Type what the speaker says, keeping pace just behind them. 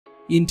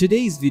In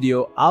today's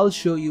video, I'll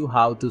show you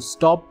how to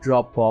stop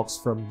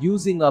Dropbox from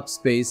using up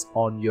space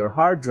on your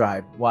hard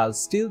drive while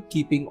still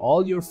keeping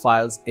all your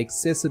files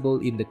accessible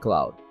in the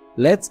cloud.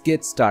 Let's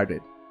get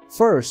started.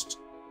 First,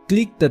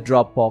 click the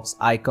Dropbox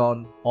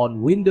icon.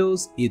 On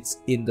Windows,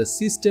 it's in the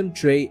system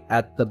tray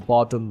at the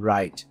bottom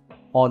right.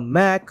 On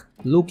Mac,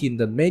 look in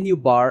the menu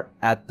bar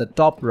at the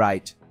top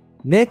right.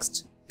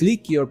 Next,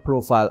 click your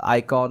profile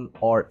icon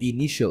or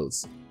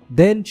initials.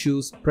 Then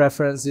choose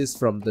Preferences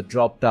from the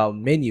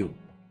drop-down menu.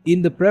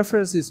 In the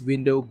Preferences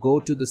window, go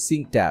to the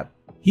Sync tab.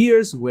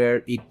 Here's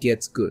where it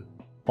gets good.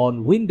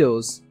 On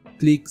Windows,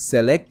 click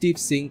Selective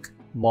Sync,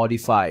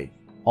 Modify.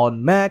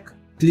 On Mac,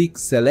 click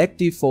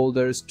Selective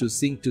Folders to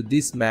sync to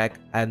this Mac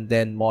and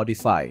then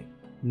Modify.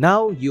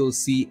 Now you'll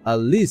see a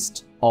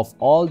list of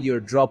all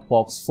your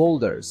Dropbox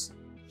folders.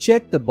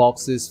 Check the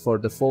boxes for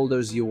the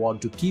folders you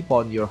want to keep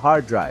on your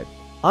hard drive.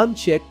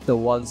 Uncheck the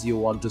ones you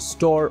want to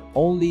store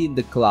only in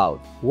the cloud.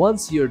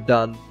 Once you're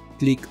done,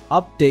 click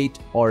Update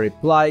or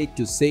Apply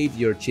to save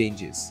your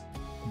changes.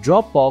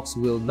 Dropbox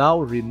will now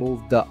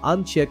remove the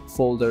unchecked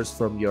folders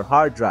from your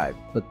hard drive,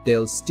 but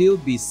they'll still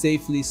be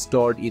safely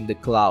stored in the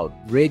cloud,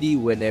 ready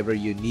whenever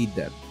you need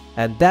them.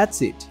 And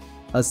that's it.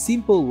 A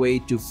simple way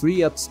to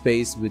free up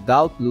space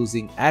without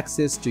losing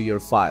access to your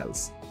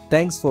files.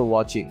 Thanks for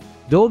watching.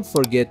 Don't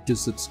forget to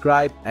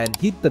subscribe and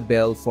hit the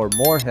bell for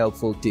more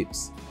helpful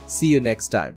tips. See you next time.